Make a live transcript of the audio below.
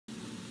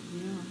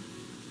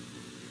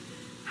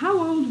How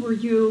old were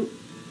you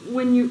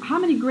how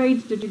many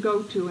grades did you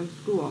go to in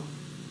school?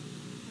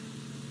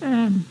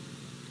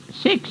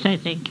 6, I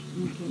think.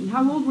 Okay. And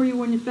how old were you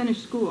when you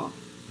finished school?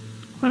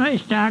 When I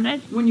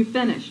started, When you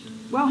finished?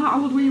 Well,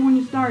 how old were you when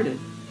you started?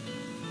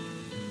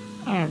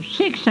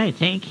 6, I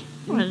think,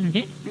 wasn't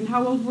it? And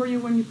how old were you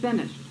when you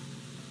finished?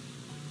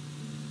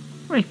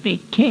 Must be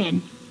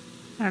 10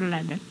 or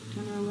 11.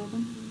 10 or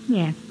 11?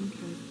 Yeah, Okay.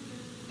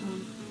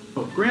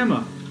 Oh,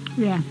 Grandma,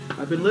 yeah.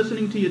 I've been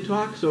listening to you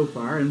talk so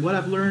far, and what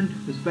I've learned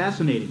is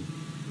fascinating.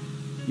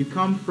 You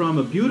come from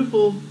a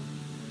beautiful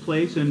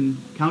place in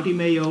County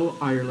Mayo,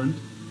 Ireland.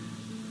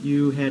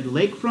 You had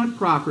lakefront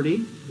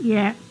property.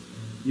 Yeah,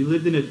 You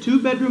lived in a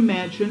 2-bedroom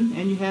mansion,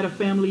 and you had a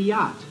family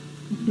yacht.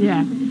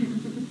 yeah.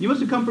 You must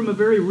have come from a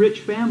very rich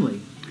family.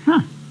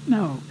 Huh,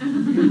 no,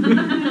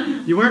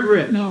 You weren't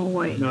rich. no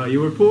way. No, you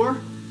were poor?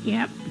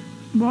 Yep,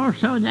 more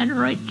so than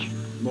rich.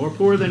 More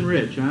poor than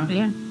rich, huh?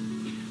 Yeah,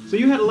 So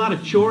you had a lot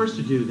of chores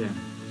to do then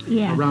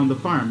yeah. around the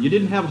farm. You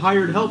didn't have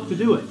hired help to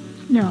do it.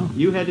 No,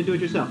 You had to do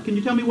it yourself. Can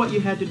you tell me what you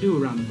had to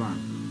do around the farm?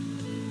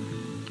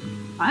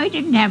 I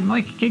didn't have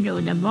much to do.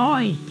 The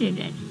boys did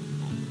it.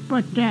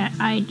 But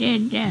I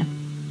did,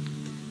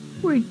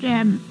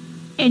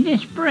 in the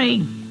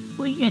spring,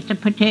 we get the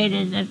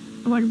potatoes that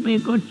would be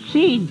good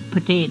seed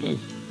potatoes,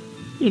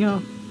 you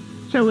know.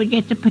 So we'd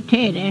get the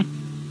potato,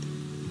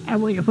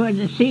 and where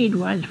the seed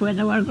was, where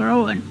they were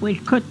growing,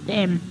 we'd cut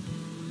them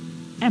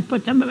and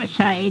put them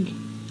aside.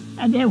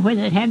 And then when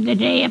they'd have the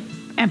day of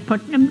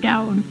putting them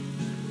down,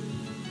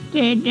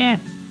 they'd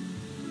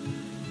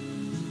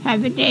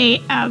have a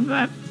day of,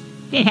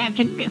 they'd have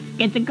to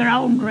get the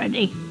ground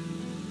ready.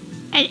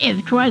 And if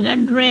it was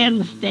on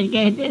drills, they'd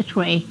get it this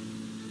way.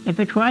 If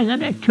it was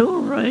on a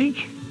tool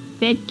ridge,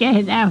 they'd get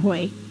it that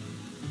way.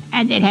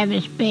 And they'd have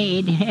a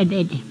spade, and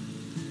they'd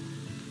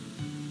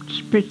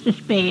split the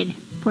spade,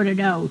 put it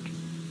out,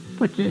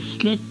 put the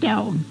slit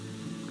down,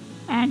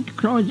 and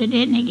close it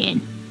in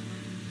again.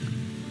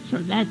 So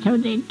that's how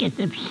they'd get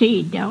the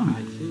seed down.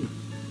 I see.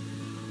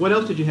 What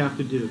else did you have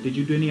to do? Did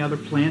you do any other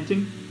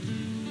planting?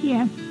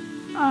 Yeah.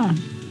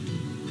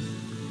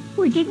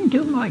 We didn't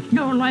do much,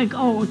 no, like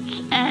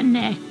oats and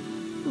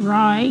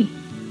rye.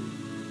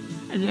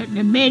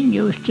 The men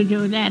used to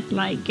do that,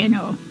 like, you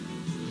know.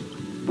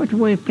 But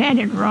we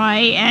planted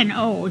rye and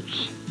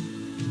oats,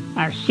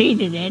 or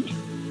seeded it.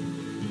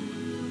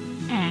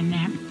 And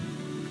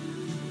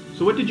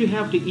So what did you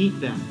have to eat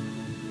then?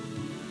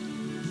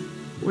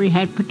 we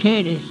had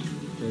potatoes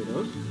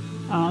Potatoes.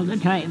 all the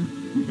time.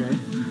 Okay.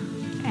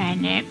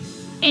 And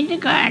in the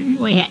garden,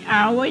 we had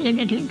always a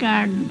little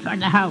garden for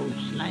the house,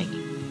 like.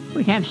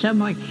 We'd have so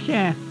much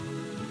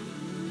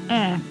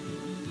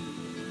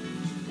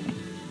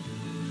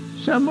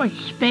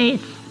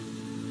space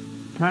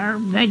for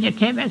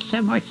vegetables,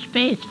 so much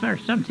space for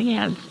something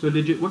else. So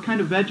what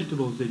kind of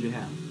vegetables did you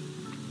have?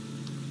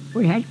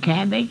 We had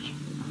cabbage,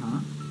 Uh-huh.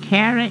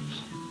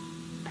 carrots,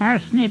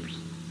 parsnips,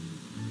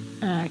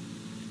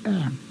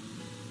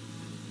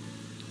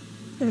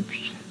 oops,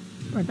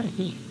 what did I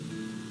say?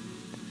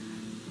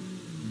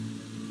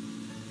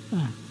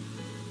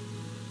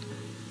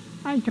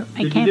 I You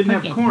can't didn't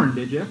forget. have corn,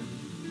 did you?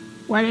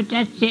 Well,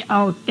 that's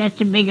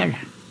the bigger.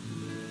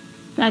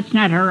 That's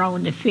not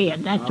around the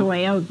field. That's the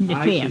way out in the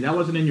I see. field. That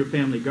wasn't in your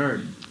family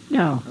garden.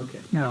 No, Okay.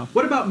 no.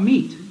 What about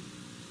meat?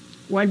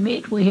 Well,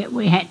 meat,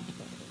 we had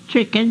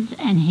chickens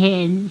and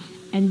hens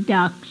and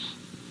ducks,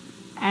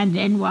 and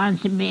then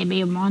once in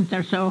maybe a month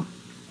or so,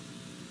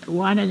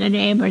 one of the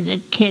neighbors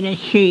would kill a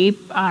sheep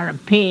or a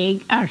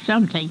pig or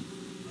something,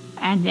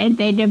 and then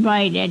they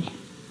divided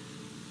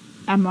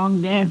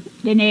among the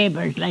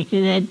neighbors. Like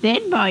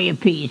they'd buy a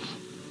piece.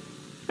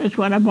 Just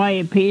want to buy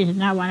a piece,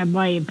 and I want to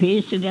buy a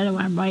piece, and the other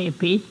want to buy a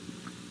piece.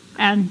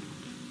 And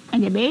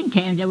in the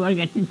meantime, they were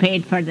getting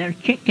paid for their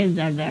chickens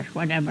or their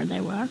whatever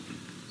they were.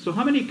 So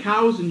how many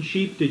cows and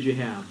sheep did you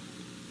have?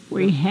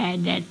 We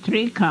had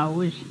 3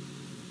 cows.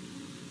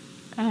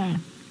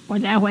 Well,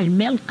 that was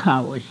milk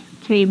cows.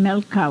 3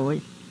 milk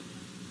cows.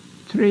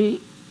 Then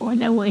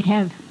we'd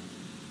have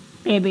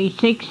maybe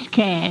 6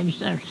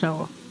 calves or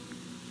so.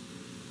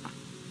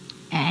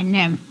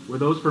 And, Were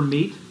those for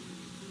meat?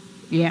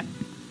 yep.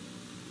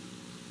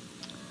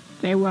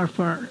 They were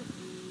for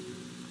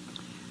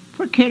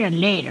killing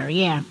later,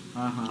 yeah.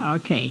 Uh-huh.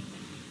 Okay.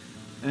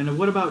 And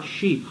what about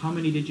sheep? How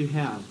many did you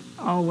have?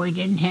 Oh, we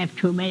didn't have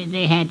too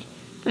many.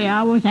 They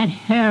always had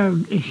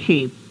herd of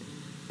sheep.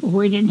 But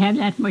we didn't have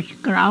that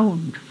much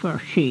ground for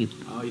sheep.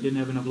 Oh, you didn't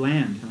have enough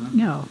land, huh?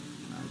 No.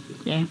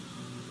 I see. Yeah.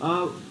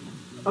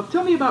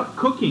 Tell me about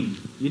cooking.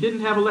 You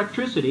didn't have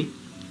electricity.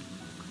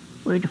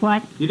 With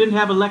what? You didn't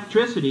have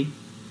electricity.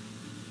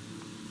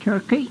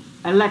 Turkey?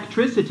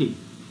 Electricity.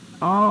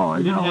 Oh,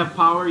 You no. didn't have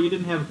power. You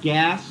didn't have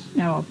gas.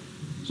 No.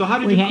 So how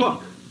did We you had-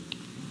 cook?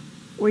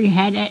 We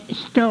had a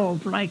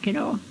stove, like, you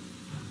know.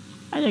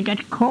 And they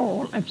got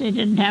coal. If they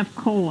didn't have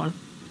coal,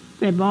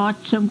 they bought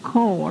some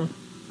coal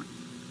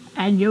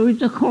and used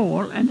the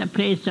coal in the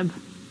place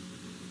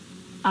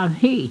of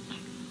heat.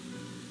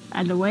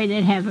 And the way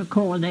they'd have a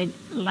coal, they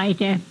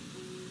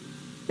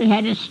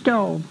had a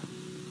stove,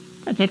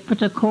 that they'd put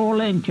the coal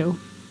into,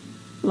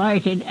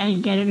 light it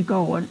and get it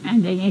going,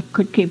 and then it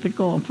could keep it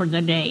going for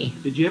the day.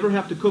 Did you ever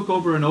have to cook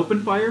over an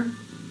open fire?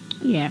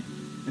 Yeah.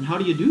 And how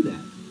do you do that?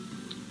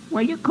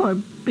 Well, you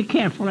could. Be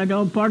careful and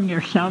don't burn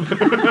yourself.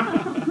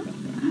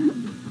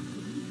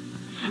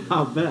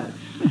 I'll bet.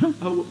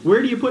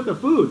 Where do you put the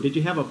food? Did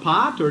you have a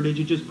pot, or did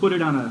you just put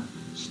it on a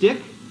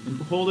stick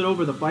and hold it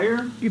over the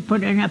fire? You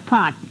put it in a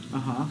pot.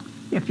 Uh-huh.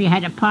 If you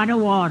had a pot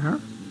of water,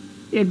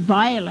 you'd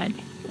boil it,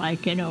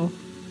 like,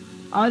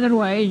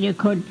 Otherwise, you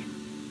could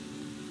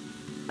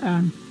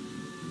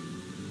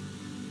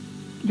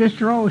just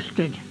roast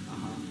it.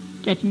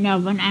 Get an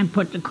oven and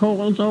put the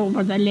coals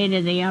over the lid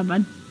of the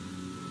oven,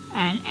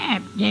 and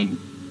then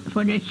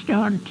when it's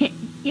done,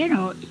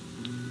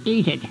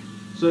 eat it.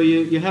 So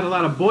you had a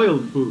lot of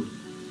boiled food?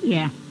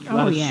 Yeah. A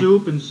lot of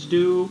soup and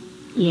stew,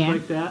 Yeah.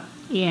 like that?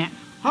 Yeah.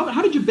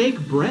 How did you bake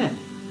bread?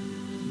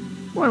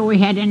 Well, we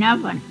had an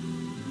oven.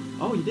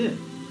 Oh, you did?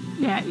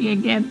 Yeah,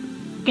 you'd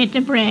get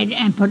the bread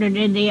and put it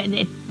in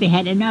they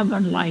had an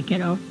oven, like,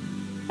 and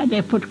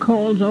they put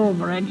coals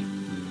over it,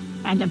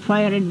 and the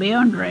fire would be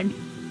under it,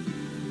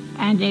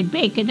 and they'd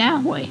bake it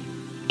that way.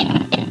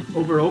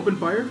 Over open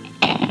fire?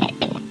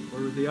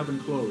 Or was the oven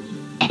closed?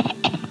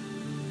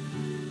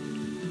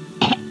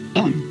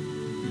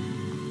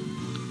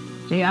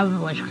 The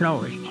oven was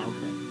closed.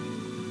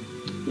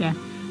 Okay. Yeah.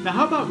 Now,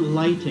 how about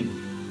lighting?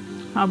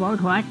 How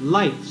about what?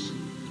 Lights.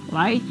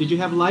 Light? Did you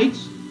have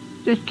lights?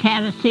 Just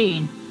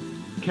kerosene.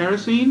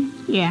 Kerosene?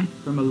 Yeah.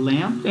 From a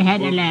lamp? They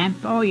had Or- a lamp.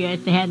 Oh, yes,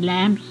 they had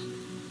lamps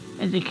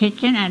in the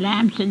kitchen and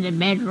lamps in the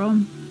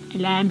bedroom,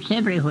 and lamps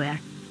everywhere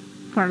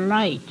for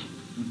light.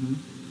 Mhm.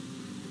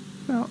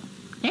 So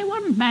they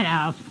weren't bad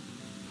off.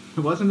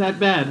 It wasn't that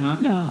bad, huh?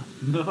 No.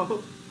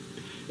 No?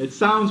 It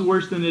sounds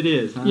worse than it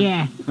is, huh?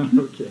 Yeah.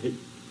 Okay.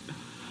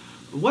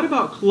 What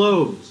about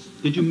clothes?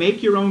 Did you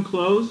make your own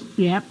clothes?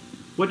 Yep.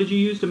 What did you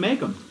use to make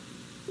them?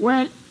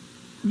 Well,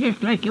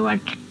 just like you were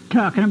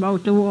talking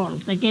about the wool.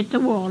 They get the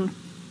wool.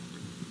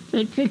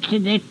 They fix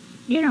it,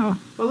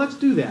 Well, let's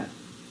do that.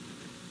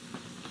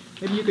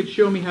 Maybe you could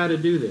show me how to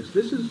do this.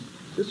 This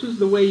is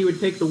the way you would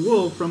take the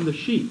wool from the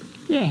sheep.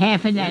 Yeah,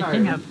 half of that's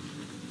Ireland. enough.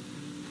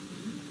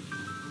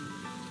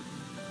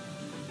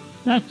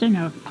 That's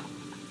enough.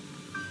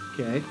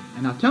 Okay.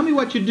 And now tell me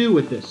what you do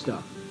with this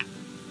stuff.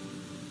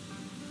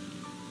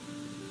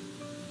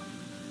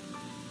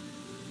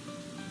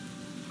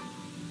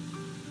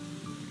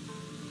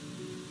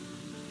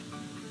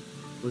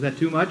 Was that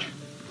too much?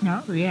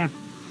 No, yeah.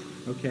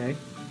 Okay.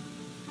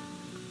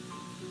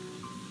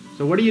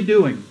 So what are you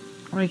doing?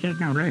 I just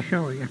know, let's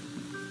show you.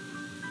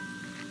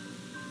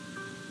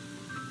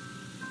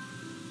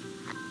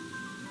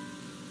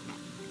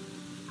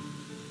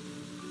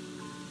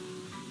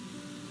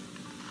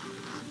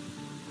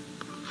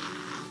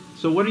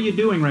 So what are you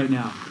doing right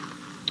now?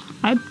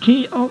 I'm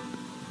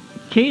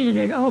teasing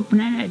it,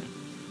 opening it,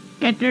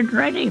 get it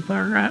ready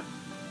for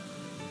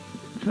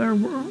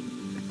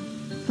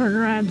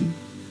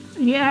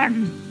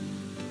yarn.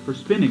 For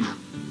spinning.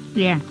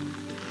 Yeah,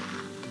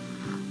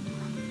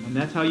 And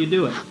that's how you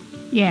do it.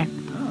 yeah.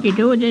 Oh. You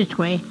do it this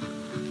way,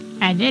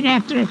 and then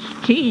after it's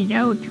teased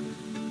out,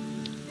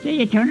 then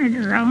you turn it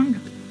around.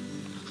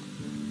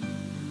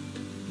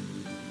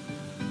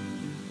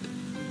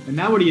 And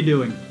now what are you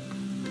doing?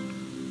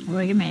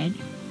 Wait a minute.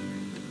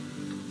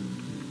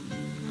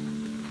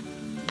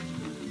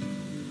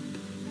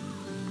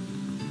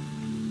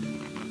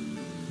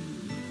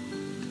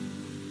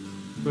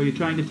 So you're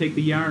trying to take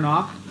the yarn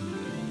off?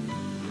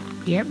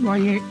 Yep, well,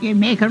 you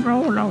make a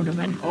roll out of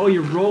it. Oh,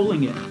 you're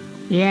rolling it.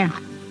 Yeah.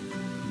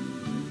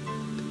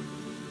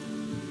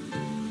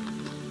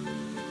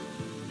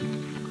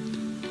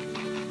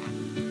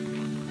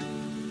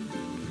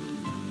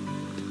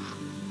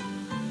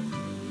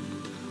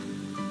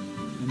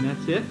 And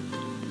that's it?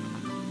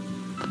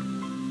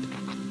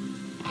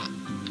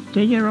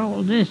 Then you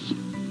roll this.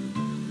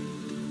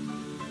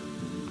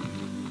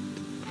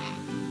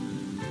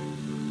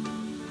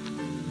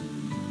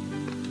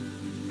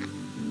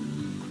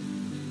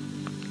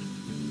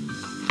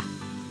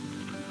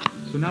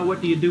 So now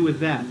what do you do with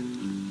that?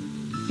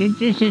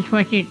 This is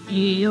what you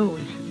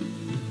use.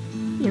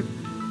 You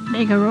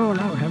make a roll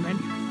out of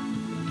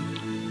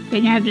it.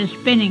 Then you have the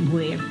spinning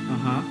wheel.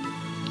 Uh-huh.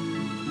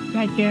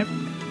 That you,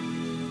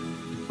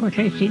 what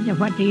I see,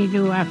 what do you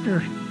do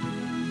after?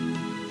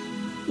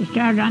 You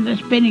start on the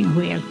spinning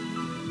wheel.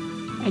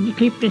 And you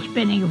keep the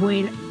spinning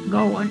wheel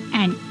going.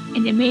 And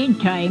in the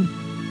meantime,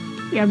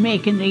 you're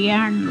making the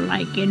yarn,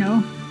 like,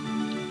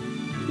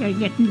 You're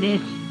getting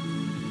this.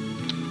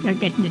 You're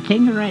getting the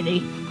thing ready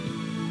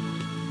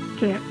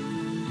to,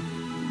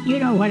 you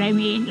know what I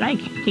mean, like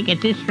to get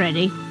this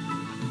ready.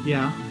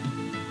 Yeah.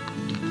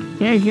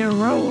 There's your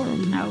roll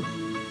now.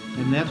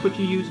 And that's what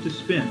you use to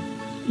spin.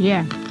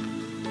 Yeah.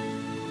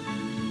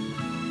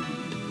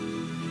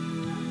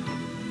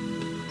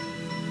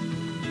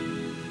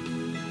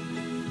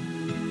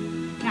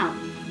 Now,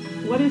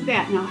 what is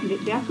that? Now,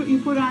 that's what you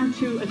put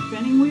onto a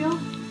spinning wheel?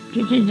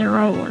 This is the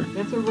roll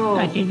That's a roll.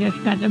 that you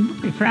just got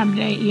from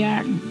the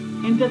yarn.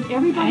 And does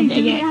everybody And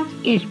do then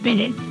that? you spin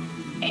it.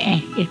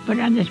 You put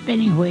it on the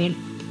spinning wheel,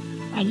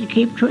 and you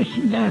keep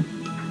twisting the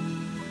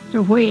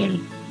wheel.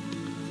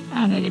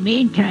 And in the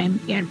meantime,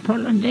 you're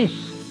pulling this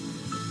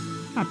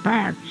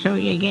apart so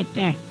you get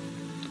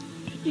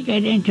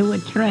into a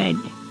thread.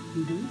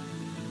 Mhm.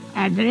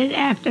 And then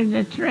after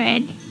the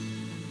thread,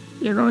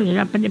 you roll it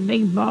up in a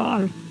big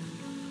ball,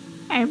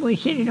 and we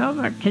send it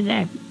over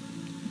to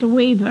the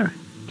weaver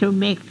to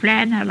make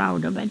flannel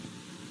out of it.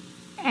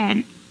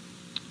 And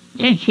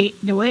then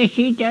the way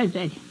she does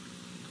it,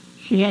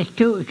 she has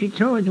two. She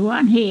throws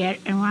one here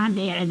and one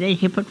there, and then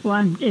she puts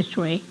one this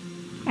way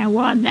and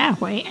one that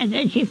way, and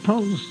then she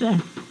pulls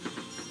the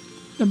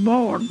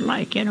board,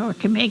 like, to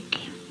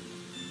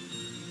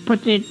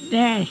put the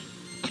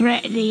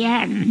thread, the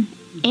yarn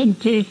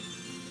into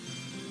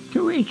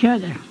each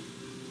other.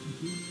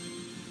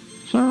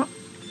 So,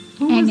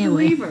 Who was the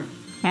anyway. weaver?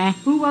 Huh?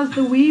 Who was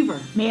the weaver?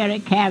 Mary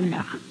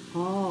Kavanagh.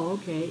 Oh,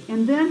 okay.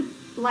 And then,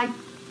 like,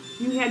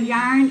 you had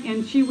yarn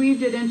and she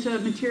weaved it into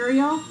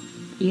material?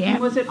 Yeah, And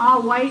was it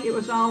all white? It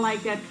was all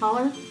like that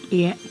color?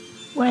 yeah.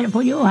 Well,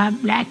 when you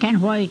have black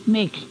and white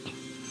mixed,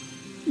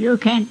 you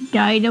can't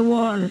dye the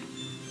wool.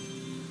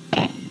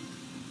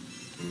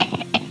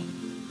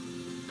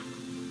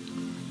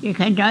 You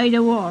can dye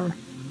the wool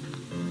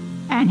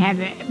and have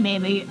it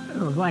maybe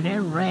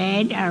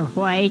red or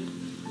white.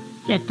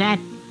 Get that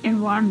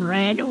in one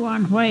red and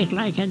one white,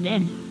 like, and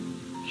then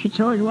she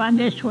throws one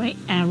this way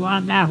and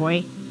one that way,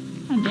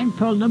 and then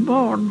pull the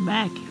board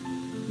back.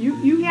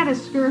 You had a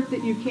skirt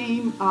that you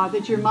came,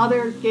 that your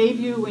mother gave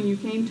you when you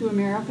came to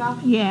America?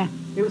 Yeah,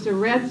 It was a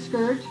red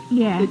skirt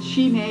yeah, that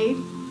she made.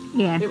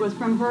 yeah, It was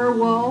from her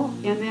wool,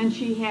 and then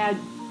she had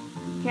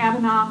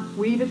Kavanaugh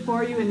weave it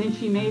for you, and then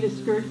she made a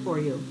skirt for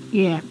you.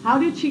 yeah. How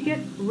did she get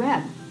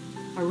red?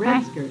 A red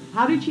Huh? skirt.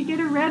 How did she get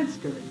a red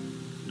skirt?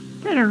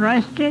 Get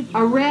arrested.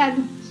 A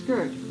red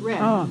skirt. Red.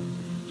 Oh,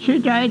 she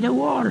dyed the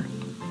wool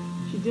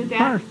She did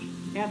that first.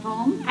 at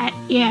home?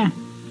 Yeah,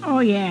 oh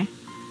yeah.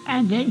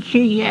 And then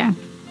she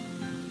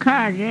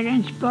carded it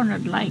and spun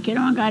it, like,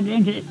 and got it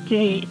into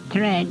the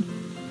thread.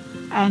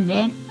 And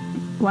then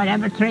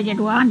whatever thread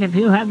you want, if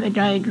you have it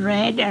dyed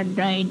red or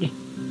dyed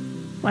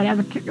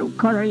whatever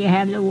colour you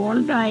have the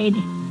wool dyed,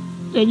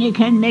 then you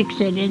can mix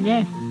it in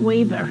the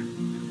weaver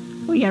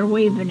when you're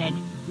weaving it.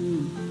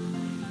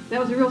 That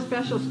was a real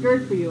special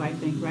skirt for you, I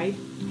think, right?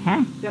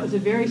 Huh? That was a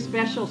very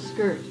special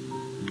skirt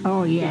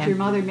Oh that yeah, your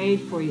mother made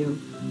for you.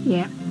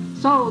 yeah,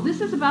 So this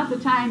is about the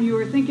time you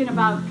were thinking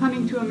about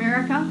coming to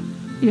America.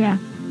 yeah.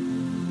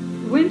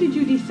 When did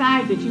you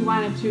decide that you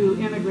wanted to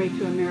immigrate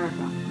to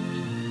America?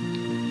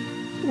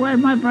 Well,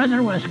 my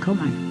brother was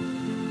coming.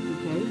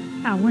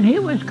 Okay. And when he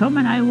was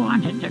coming, I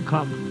wanted to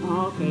come.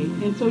 Oh, okay.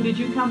 And so did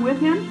you come with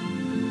him?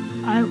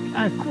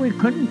 We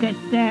couldn't get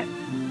that.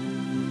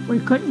 We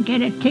couldn't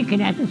get a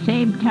ticket at the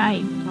same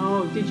time.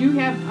 Oh, did you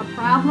have a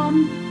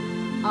problem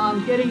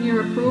getting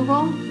your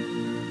approval?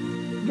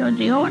 So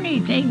the only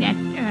thing that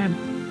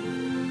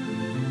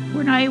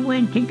when I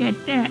went to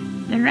get the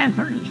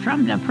reference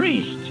from the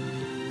priest,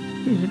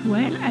 he said,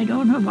 "Well, I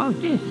don't know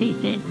about this." He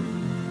said,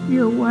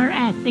 "You were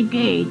at the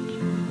gate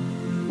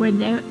when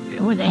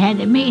they had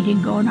a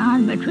meeting going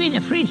on between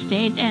the Free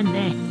State and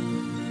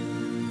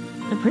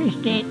the Free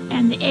State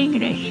and the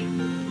English."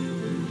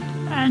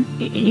 And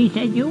he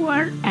said, "You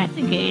were at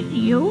the gate,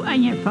 you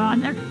and your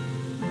father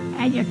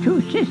and your two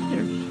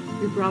sisters."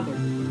 Your brother.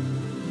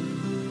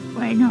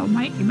 Well, no,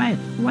 my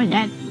was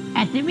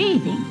at the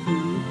meeting.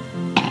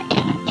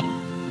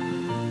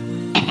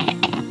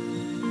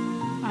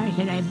 I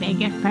said, "I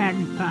beg your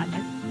pardon,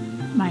 Father.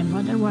 My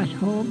mother was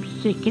home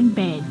sick in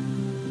bed,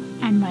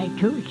 and my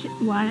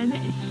one of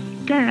the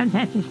girls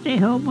had to stay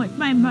home with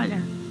my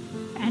mother,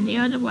 and the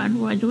other one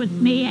was with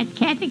me at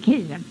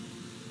catechism."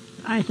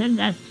 I said,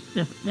 "That's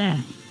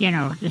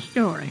the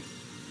story."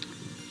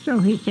 So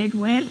he said,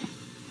 "Well,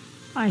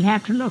 I'll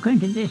have to look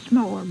into this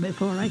more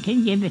before I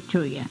can give it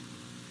to you."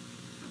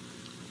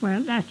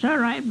 Well, that's all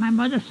right. My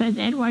mother said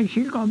then, "Well,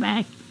 she'll go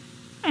back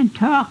and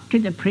talk to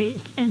the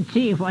priest and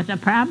see what the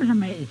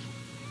problem is."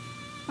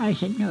 I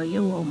said, "No,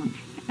 you won't."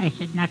 I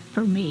said, "Not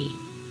for me."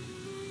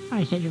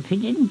 I said, "If he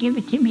didn't give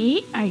it to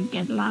me, I'd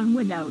get along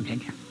without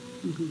it."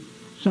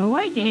 So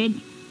I did.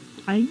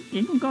 I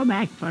didn't go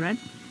back for it.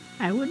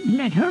 I wouldn't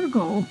let her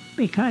go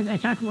because I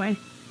thought, well,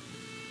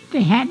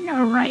 they had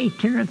no right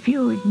to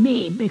refuse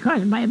me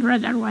because my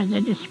brother was a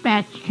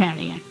dispatch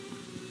carrier.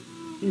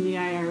 In the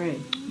IRA.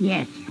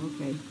 Yes.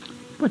 Okay.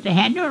 But they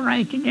had no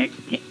right to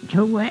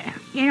let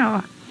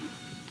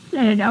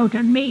it out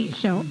on me.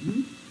 So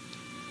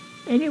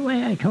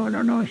anyway, I told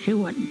her no, she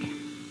wouldn't.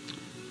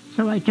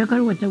 So I took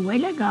her with the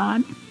will of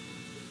God.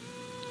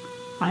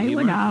 I The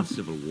went American off.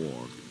 Civil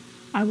War.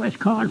 I was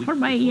called for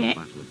my,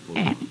 Battle of Bull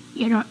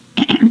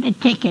the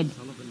ticket,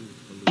 Sullivan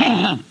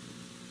was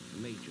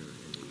the major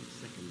in the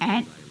second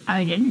and Royal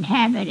I didn't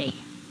have any.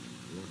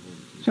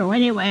 So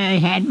anyway, I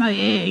had my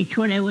age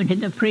when I went to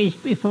the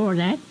priest before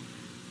that.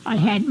 I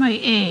had my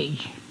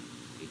age,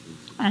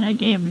 and I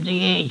gave him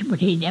the age, but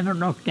he never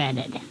looked at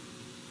it.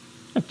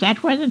 If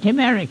that wasn't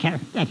America,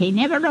 that he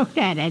never looked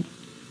at it,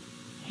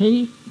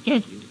 he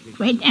just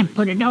went and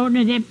put it down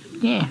to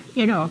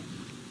The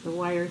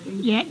wire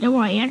thing? the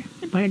wire,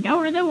 put it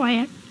down to the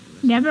wire,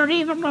 never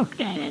even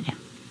looked at it.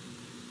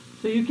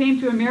 So you came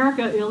to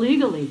America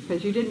illegally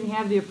because you didn't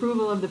have the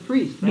approval of the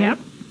priest, right?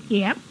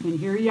 Yep, And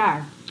here you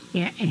are,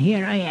 yeah, and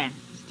here I am.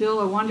 still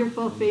a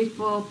wonderful,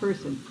 faithful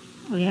person.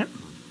 Yep.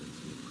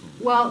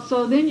 Well,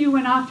 so then you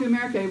went off to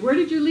America. Where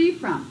did you leave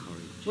from?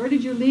 Where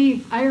did you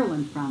leave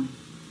Ireland from?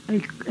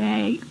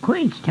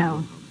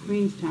 Queenstown,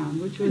 Queenstown,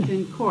 which was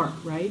in Cork,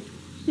 right?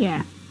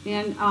 yeah.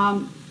 And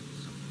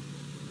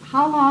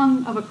how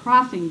long of a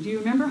crossing? Do you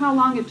remember how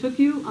long it took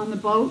you on the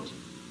boat?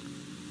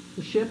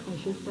 The ship, I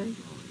should say.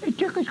 It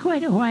took us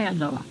quite a while,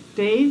 though.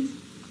 Days?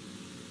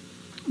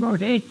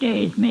 About 8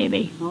 days,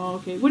 maybe. Oh,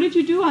 okay. What did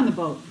you do on the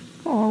boat?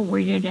 Oh,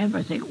 we did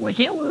everything. We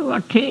were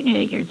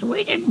teenagers.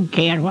 We didn't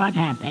care what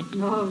happened.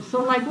 Oh,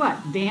 so like what?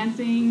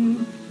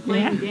 Dancing,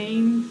 playing Yeah.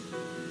 games?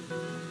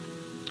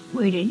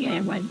 We did,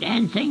 yeah, was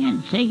dancing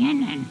and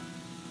singing and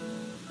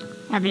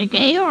having a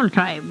gay old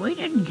time. We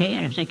didn't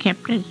care if they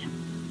kept us.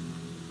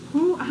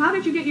 How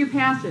did you get your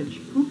passage?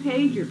 Who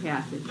paid your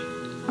passage?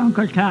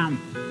 Uncle Tom.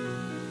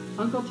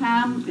 Uncle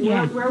Tom?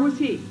 Yeah. Where was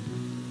he?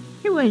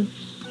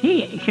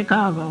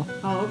 Chicago.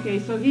 Oh, okay.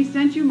 So he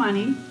sent you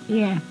money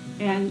Yeah.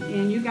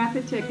 and you got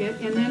the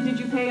ticket. And then did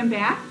you pay him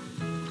back?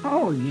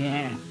 Oh,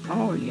 yeah.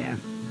 Oh, yeah.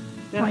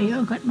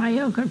 That My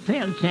uncle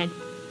Phil said,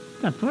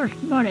 the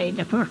first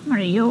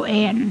money you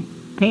earn,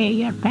 pay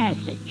your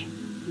passage.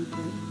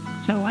 Okay.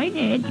 So I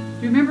did. Do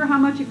you remember how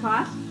much it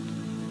cost?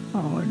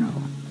 Oh, no.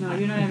 No,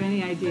 you don't have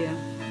any idea.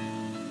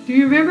 Do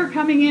you remember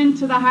coming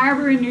into the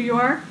harbor in New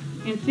York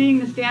and seeing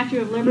the Statue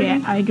of Liberty?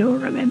 Yeah, I do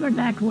remember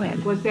that well.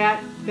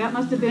 That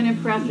must have been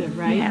impressive,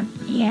 right? Yeah,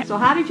 yeah. So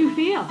how did you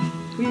feel?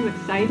 Were you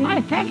excited?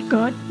 I felt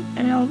good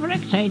and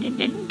overexcited,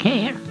 didn't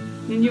care.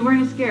 And you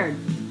weren't scared?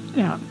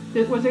 No.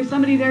 Was there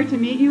somebody there to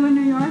meet you in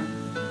New York?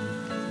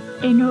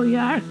 In New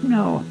York,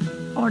 no.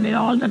 Only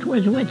all that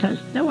was with us.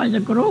 There was a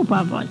group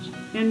of us.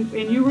 And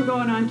you were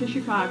going on to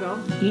Chicago.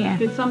 Yeah.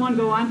 Did someone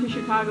go on to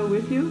Chicago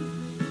with you?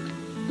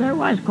 There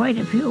was quite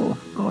a few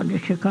going to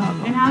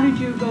Chicago. And how did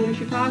you go to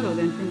Chicago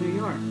then from New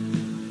York?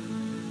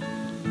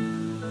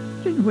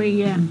 Did we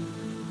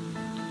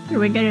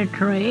get a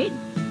trade?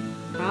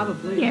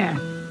 Probably. Yeah.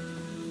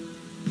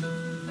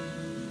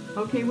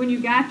 Okay, when you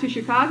got to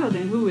Chicago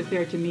then, who was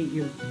there to meet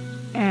you?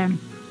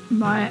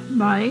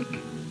 Mike,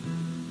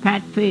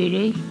 Pat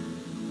Feedy,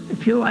 a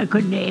few I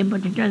could name,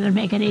 but it doesn't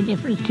make any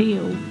difference to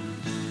you.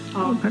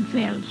 Oh. Uncle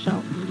Phil,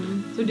 so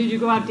So did you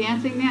go out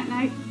dancing that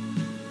night?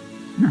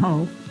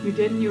 no. You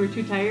didn't? You were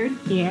too tired?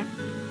 Yeah.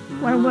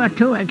 Well, we're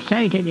too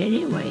excited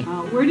anyway.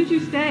 Where did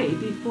you stay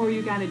before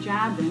you got a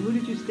job then? Who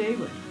did you stay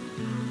with?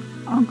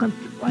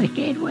 I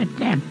stayed with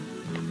them.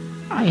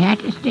 I had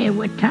to stay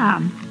with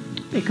Tom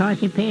because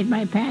he paid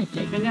my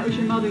passage. And that was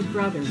your mother's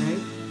brother, right?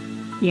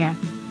 Yeah.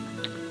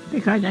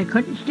 Because I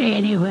couldn't stay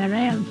anywhere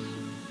else.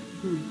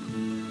 And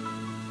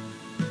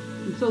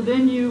so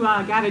then you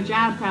got a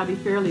job probably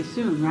fairly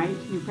soon, right?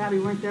 You probably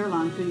weren't there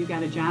long, so you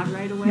got a job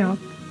right away? No,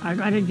 I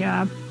got a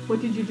job,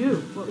 What did you do?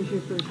 What was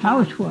your first job?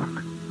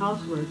 housework.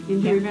 Housework. And do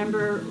Yeah. you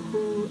remember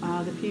who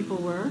the people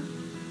were?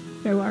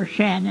 There were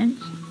Shannons.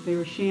 They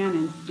were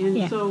Shannons. And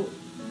Yeah. so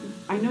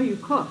I know you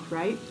cooked,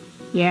 right?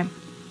 Yeah.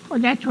 Well,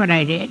 that's what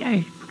I did.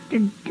 I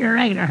did the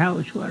regular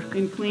housework.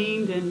 And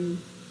cleaned and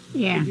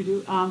Yeah. did you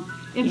do? And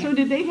Yeah. so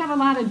did they have a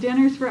lot of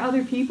dinners for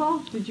other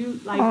people? Did you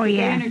Oh, did they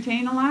yeah.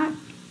 entertain a lot?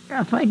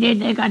 If I did,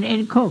 they got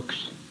in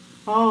cooks.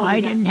 Oh, I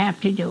you got- didn't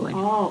have to do it.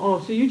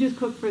 So you just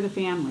cooked for the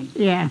family.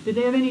 Yeah. Did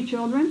they have any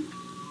children?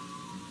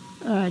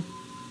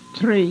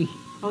 3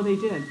 Oh, they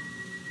did.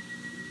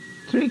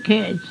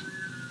 kids.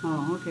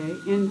 Oh, okay.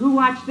 And who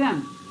watched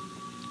them?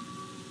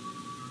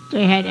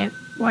 They had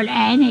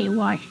Annie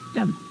watched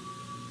them.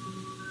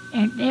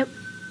 And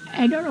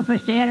I don't know if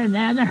it's there in the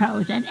other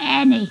house, and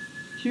Annie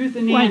She was the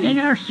was nanny. the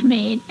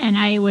nursemaid and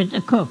I was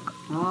the cook.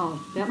 Oh,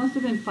 that must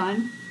have been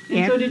fun. And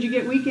Yeah. so did you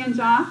get weekends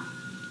off?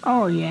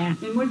 Oh, yeah.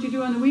 And what did you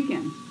do on the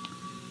weekends?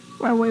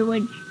 Well, we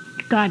would,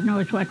 God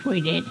knows what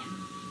we did.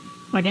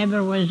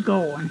 Whatever was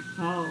going.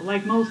 Oh,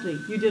 like mostly.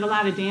 You did a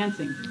lot of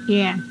dancing.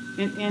 Yeah.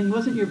 And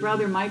wasn't your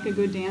brother Mike a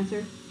good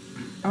dancer?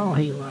 Oh,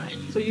 he was.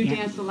 So you Yeah.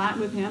 danced a lot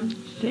with him?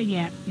 So,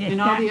 yeah.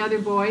 And all the other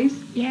boys?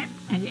 Yeah,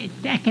 and it's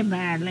Decca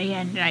Barley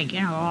and,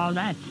 all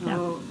that stuff.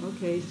 Oh,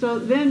 okay. So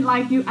then,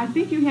 I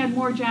think you had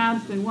more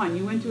jobs than one.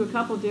 You went to a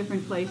couple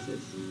different places.